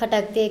बात तो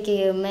खटकती है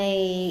कि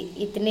मैं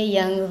इतने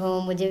यंग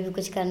हूँ, मुझे भी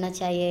कुछ करना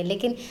चाहिए,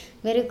 लेकिन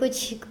मेरे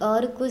कुछ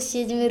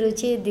चीज़ में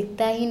रुचि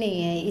दिखता ही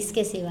नहीं है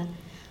इसके सिवा।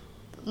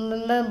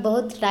 मैं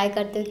बहुत ट्राई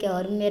करती हूँ कि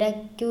और मेरा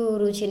क्यों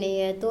रुचि नहीं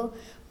है, तो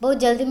बहुत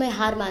जल्दी मैं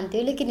हार मानती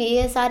हूँ। लेकिन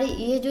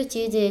ये जो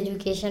चीज़ है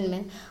एजुकेशन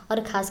में, और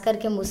ख़ास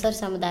करके मुसहर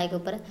समुदाय के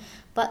ऊपर,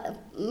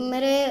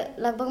 मेरे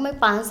लगभग मैं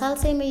 5 साल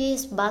से मैं ये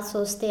इस बात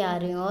सोचते आ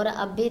रही हूँ, और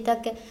अभी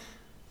तक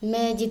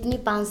मैं जितनी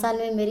 5 साल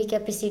में मेरी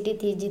कैपेसिटी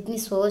थी, जितनी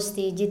सोच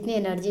थी, जितनी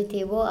एनर्जी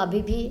थी, वो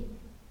अभी भी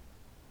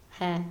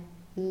है।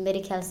 मेरे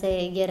ख्याल से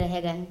ये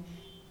रहेगा,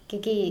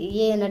 क्योंकि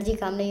ये एनर्जी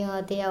कम नहीं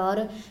होती है,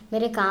 और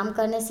मेरे काम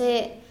करने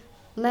से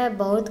मैं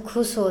बहुत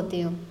खुश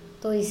होती हूँ,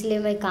 तो इसलिए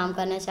मैं काम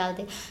करना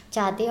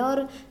चाहती हूँ।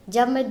 और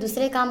जब मैं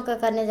दूसरे काम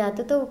करने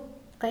जाती हूँ तो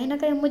कहीं ना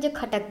कहीं मुझे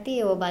खटकती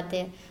है वो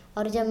बातें,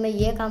 और जब मैं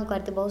ये काम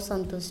करती बहुत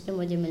संतुष्टि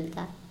मुझे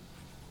मिलता है।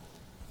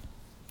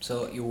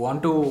 So you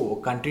want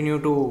to continue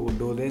to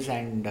do this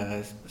and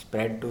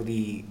spread to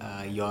the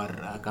your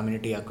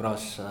community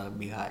across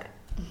Bihar.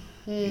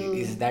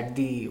 Is that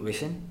the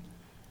vision?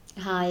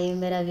 हाँ, ये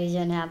मेरा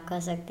विजन है, आप कह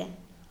सकते हैं,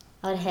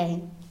 और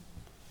है।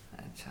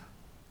 अच्छा,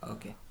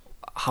 okay.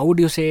 How would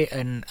you say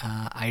an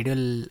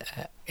ideal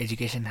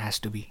education has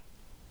to be?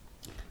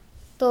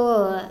 तो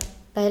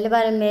पहले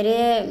बार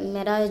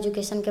मेरा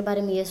एजुकेशन के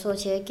बारे में ये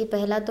सोच है कि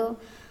पहला तो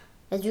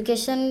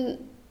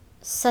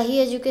सही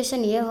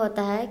एजुकेशन ये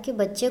होता है कि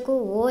बच्चे को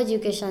वो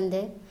एजुकेशन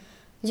दे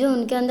जो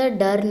उनके अंदर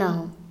डर ना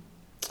हो।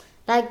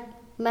 लाइक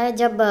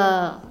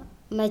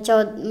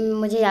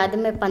मुझे याद है,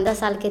 मैं 15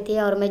 साल की थी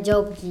और मैं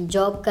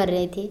जॉब कर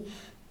रही थी,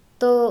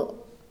 तो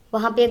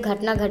वहाँ पे एक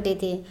घटना घटी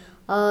थी,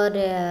 और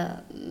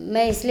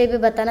मैं इसलिए भी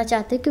बताना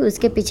चाहती हूँ कि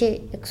उसके पीछे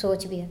एक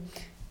सोच भी है।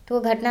 तो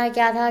वो घटना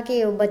क्या था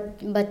कि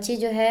बच्ची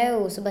जो है,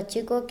 उस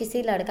बच्ची को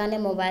किसी लड़का ने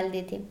मोबाइल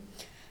दी थी,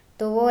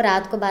 तो वो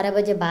रात को 12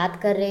 बजे बात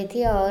कर रही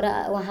थी, और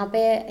वहाँ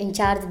पे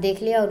इंचार्ज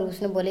देख लिया, और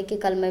उसने बोले कि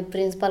कल मैं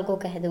प्रिंसिपल को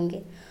कह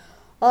दूँगी।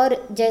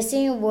 और जैसे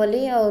ही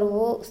बोली, और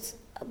वो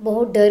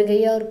बहुत डर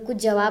गई और कुछ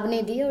जवाब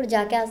नहीं दी, और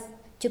जाके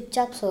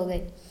चुपचाप सो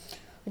गई।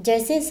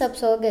 जैसे ही सब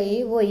सो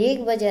गई, वो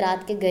 1 बजे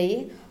रात के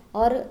गई,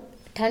 और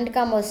ठंड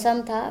का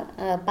मौसम था,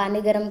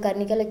 पानी गर्म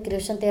करने के लिए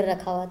केरोसिन तेल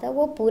रखा हुआ था,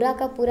 वो पूरा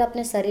का पूरा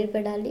अपने शरीर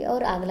पे डाली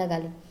और आग लगा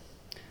ली।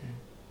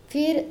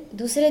 फिर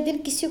दूसरे दिन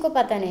किसी को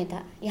पता नहीं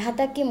था, यहाँ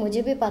तक कि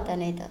मुझे भी पता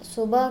नहीं था।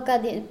 सुबह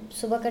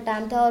का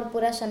टाइम था और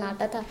पूरा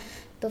सन्नाटा था।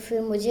 तो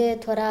फिर मुझे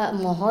थोड़ा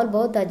माहौल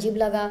बहुत अजीब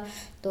लगा।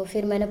 तो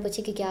फिर मैंने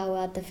पूछी कि क्या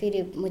हुआ, तो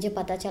फिर मुझे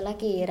पता चला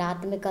कि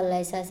रात में कल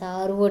ऐसा ऐसा,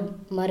 और वो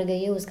मर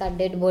गई है, उसका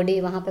डेड बॉडी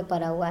वहाँ पे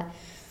पड़ा हुआ है।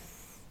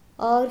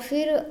 और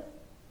फिर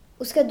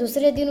उसके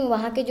दूसरे दिन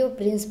वहाँ के जो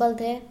प्रिंसिपल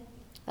थे,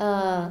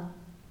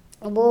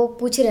 वो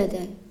पूछ रहे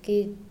थे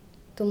कि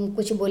तुम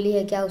कुछ बोली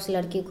है क्या उस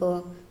लड़की को,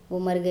 वो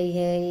मर गई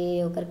है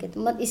ये वो करके।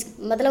 तो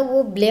मतलब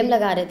वो ब्लेम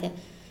लगा रहे थे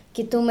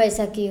कि तुम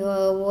ऐसा की हो,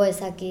 वो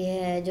ऐसा की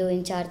है, जो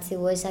इंचार्ज थी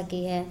वो ऐसा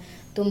की है,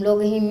 तुम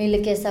लोग ही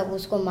मिल के सब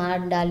उसको मार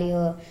डाली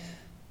हो।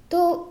 तो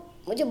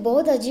मुझे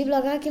बहुत अजीब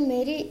लगा कि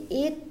मेरी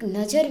एक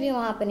नज़र भी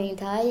वहाँ पे नहीं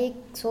था,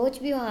 एक सोच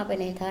भी वहाँ पे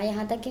नहीं था।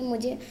 यहाँ तक कि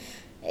मुझे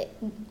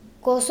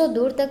कोसों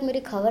दूर तक मेरी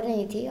खबर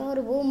नहीं थी, और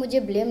वो मुझे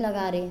ब्लेम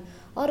लगा रही है।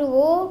 और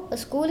वो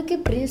स्कूल की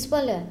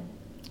प्रिंसिपल है।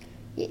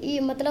 ये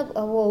मतलब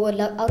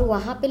और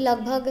वहाँ पे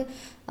लगभग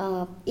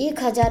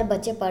 1,000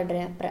 बच्चे पढ़ रहे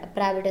हैं,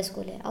 प्राइवेट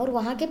स्कूल है, और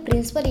वहाँ के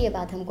प्रिंसिपल ये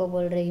बात हमको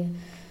बोल रही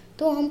है।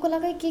 तो हमको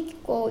लगा कि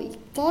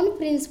कौन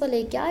प्रिंसिपल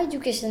है, क्या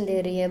एजुकेशन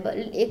दे रही है,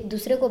 एक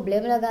दूसरे को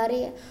ब्लेम लगा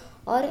रही है।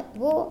 और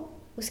वो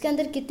उसके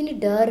अंदर कितनी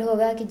डर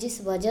होगा कि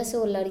जिस वजह से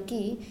वो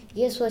लड़की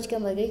ये सोच के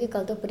मर गई कि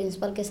कल तो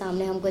प्रिंसिपल के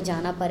सामने हमको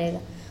जाना पड़ेगा,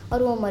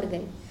 और वो मर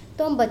गई।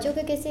 तो हम बच्चों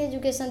को कैसे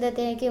एजुकेशन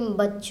देते हैं कि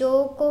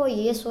बच्चों को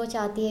ये सोच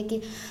आती है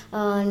कि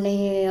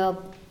नहीं,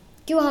 अब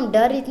क्यों हम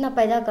डर इतना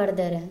पैदा कर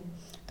दे रहे हैं।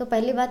 तो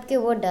पहली बात कि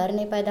वो डर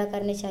नहीं पैदा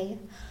करनी चाहिए।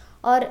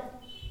 और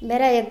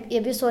मेरा ये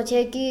भी सोच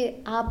है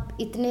कि आप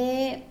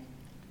इतने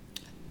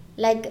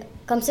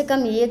कम से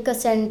कम एक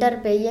सेंटर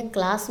पे, एक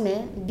क्लास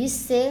में 20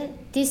 से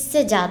 30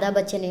 से ज़्यादा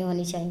बच्चे नहीं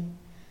होने चाहिए,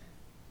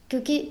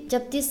 क्योंकि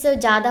जब 30 से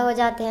ज़्यादा हो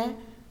जाते हैं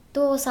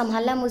तो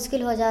संभालना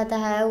मुश्किल हो जाता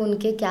है।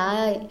 उनके क्या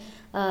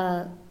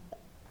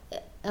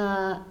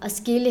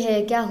स्किल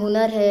है, क्या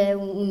हुनर है,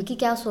 उनकी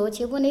क्या सोच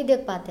है, वो नहीं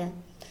देख पाते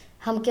हैं।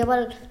 हम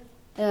केवल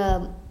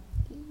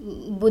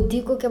बुद्धि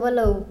को केवल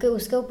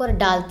उसके ऊपर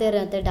डालते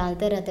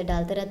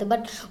रहते,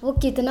 बट वो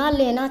कितना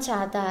लेना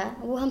चाहता है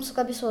वो हम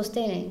कभी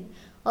सोचते ही नहीं।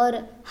 और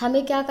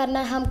हमें क्या करना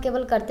है, हम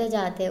केवल करते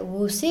जाते हैं,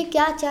 उसे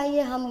क्या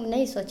चाहिए हम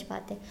नहीं सोच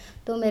पाते।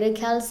 तो मेरे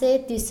ख्याल से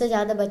 30 से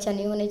ज़्यादा बच्चा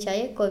नहीं होने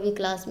चाहिए कोई भी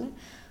क्लास में।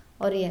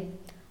 और ये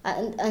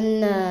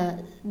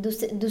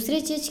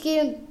दूसरी चीज़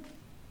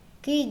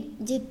कि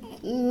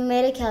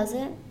मेरे ख्याल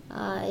से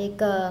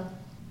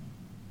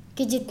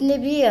कि जितने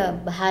भी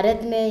भारत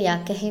में या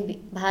कहीं भी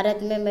भारत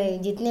में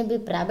मैं जितने भी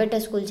प्राइवेट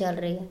स्कूल चल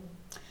रही है,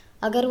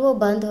 अगर वो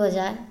बंद हो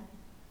जाए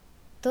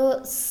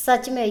तो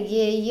सच में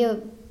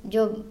ये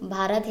जो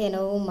भारत है ना,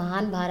 वो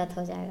महान भारत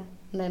हो जाएगा।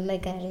 मैं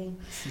कह रही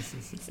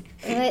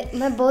हूँ।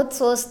 मैं बहुत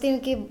सोचती हूँ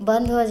कि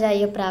बंद हो जाए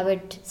ये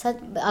प्राइवेट। सच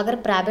अगर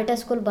प्राइवेट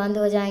स्कूल बंद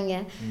हो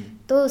जाएंगे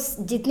तो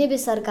जितने भी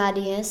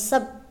सरकारी हैं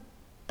सब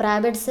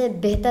प्राइवेट से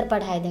बेहतर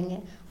पढ़ाई देंगे।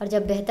 और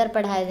जब बेहतर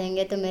पढ़ाई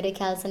देंगे तो मेरे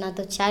ख्याल से ना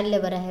तो चाइल्ड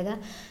लेबर रहेगा,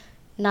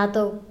 ना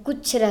तो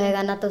कुछ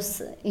रहेगा, ना तो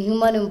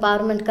ह्यूमन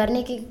एम्पावरमेंट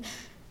करने की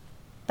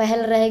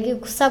पहल रहेगी,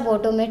 सब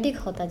ऑटोमेटिक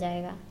होता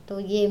जाएगा। तो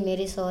ये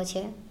मेरी सोच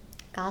है,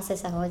 काश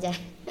ऐसा हो जाए।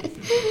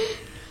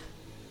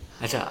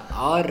 अच्छा,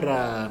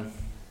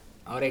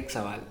 और एक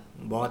सवाल,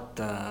 बहुत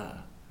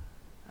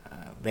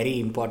वेरी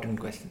इम्पोर्टेंट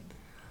क्वेश्चन।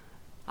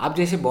 आप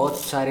जैसे बहुत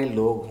सारे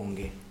लोग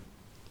होंगे,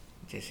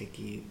 जैसे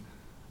कि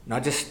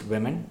not just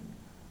women,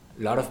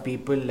 lot of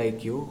people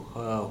like you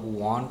who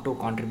want to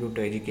contribute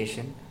to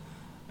education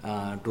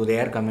to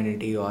their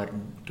community or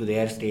to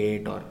their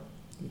state or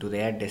to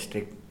their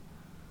district.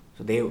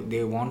 So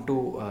they want to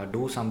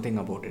do something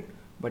about it,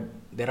 but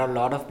there are a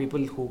lot of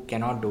people who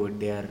cannot do it.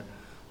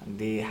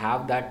 They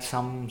have that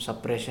some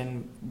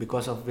suppression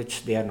because of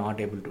which they are not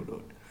able to do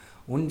it.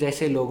 उन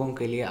जैसे लोगों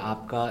के लिए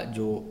आपका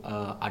जो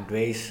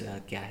advice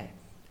क्या है,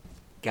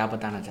 क्या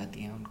बताना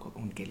चाहती हैं उनको,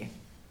 उनके लिए?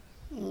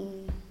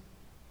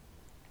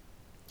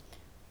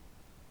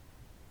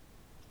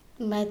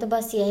 मैं तो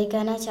बस यही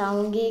कहना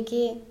चाहूँगी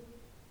कि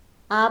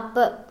आप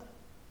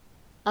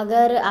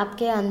अगर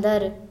आपके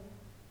अंदर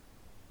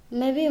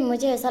में भी,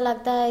 मुझे ऐसा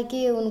लगता है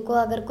कि उनको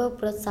अगर कोई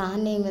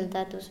प्रोत्साहन नहीं मिलता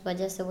है तो उस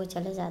वजह से वो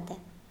चले जाते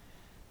हैं।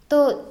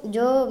 तो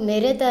जो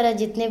मेरे तरह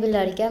जितने भी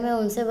लड़कियां, मैं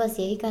उनसे बस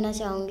यही कहना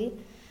चाहूँगी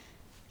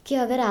कि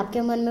अगर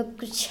आपके मन में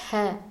कुछ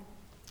है,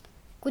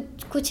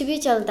 कुछ भी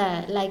चलता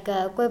है,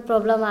 कोई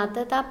प्रॉब्लम आता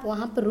है, तो आप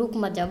वहाँ पर रुक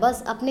मत जाओ।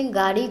 बस अपनी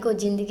गाड़ी को,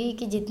 ज़िंदगी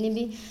की जितनी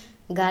भी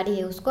गाड़ी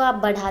है उसको आप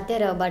बढ़ाते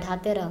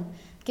रहो।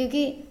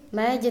 क्योंकि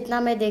मैं जितना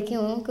मैं देखी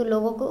हूँ कि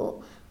लोगों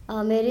को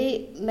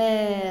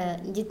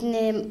मैं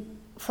जितने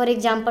फॉर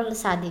एग्जांपल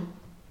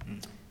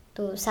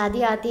तो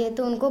शादी आती है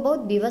तो उनको बहुत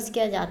विवश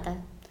किया जाता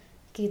है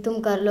कि तुम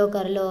कर लो।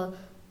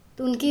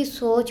 तो उनकी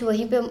सोच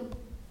वहीं पे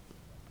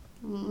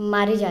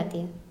मारी जाती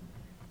है।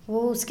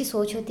 वो उसकी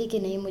सोच होती है कि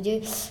नहीं,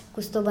 मुझे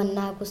कुछ तो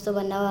बनना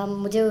है,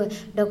 मुझे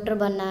डॉक्टर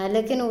बनना है,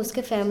 लेकिन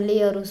उसके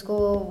फैमिली और उसको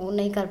वो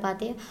नहीं कर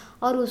पाती है,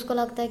 और उसको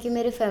लगता है कि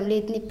मेरी फैमिली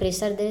इतनी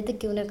प्रेशर दे रही थी,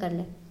 क्यों ना कर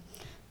ले।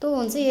 तो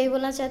उनसे यही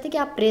बोलना चाहती कि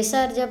आप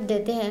प्रेशर जब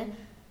देते हैं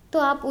तो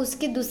आप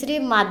उसकी दूसरी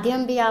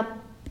माध्यम भी आप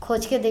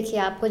खोज के देखिए,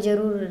 आपको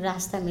ज़रूर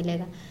रास्ता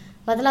मिलेगा।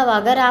 मतलब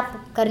अगर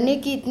आप करने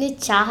की इतनी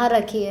चाह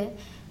रखी है,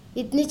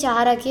 इतनी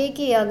चाह रखी है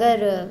कि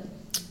अगर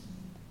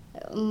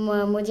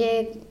मुझे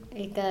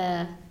एक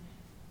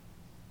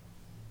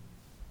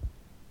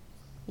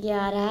ये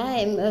आ रहा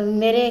है,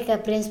 मेरे एक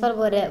प्रिंसिपल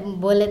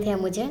बोले थे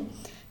मुझे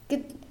कि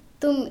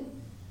तुम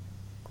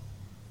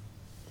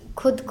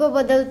खुद को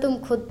बदल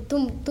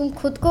तुम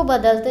खुद को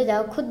बदलते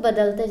जाओ, खुद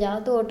बदलते जाओ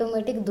तो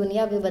ऑटोमेटिक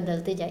दुनिया भी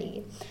बदलती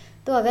जाएगी।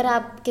 तो अगर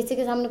आप किसी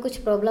के सामने कुछ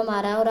प्रॉब्लम आ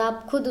रहा है और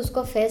आप खुद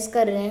उसको फेस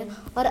कर रहे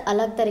हैं और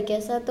अलग तरीके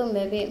से, तो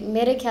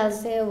मेरे ख्याल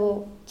से वो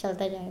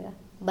चलता जाएगा,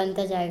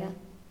 बनता जाएगा।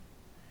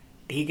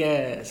 ठीक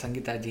है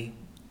संगीता जी,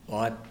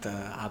 बहुत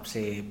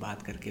आपसे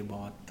बात करके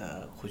बहुत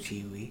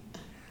खुशी हुई।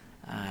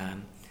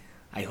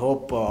 I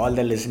hope all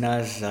the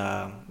listeners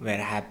were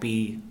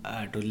happy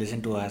to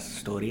listen to our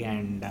story,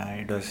 and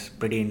it was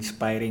pretty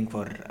inspiring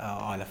for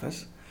all of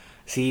us.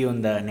 See you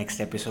in the next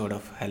episode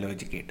of Hello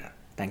Educator.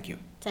 Thank you.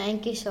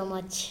 Thank you so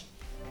much.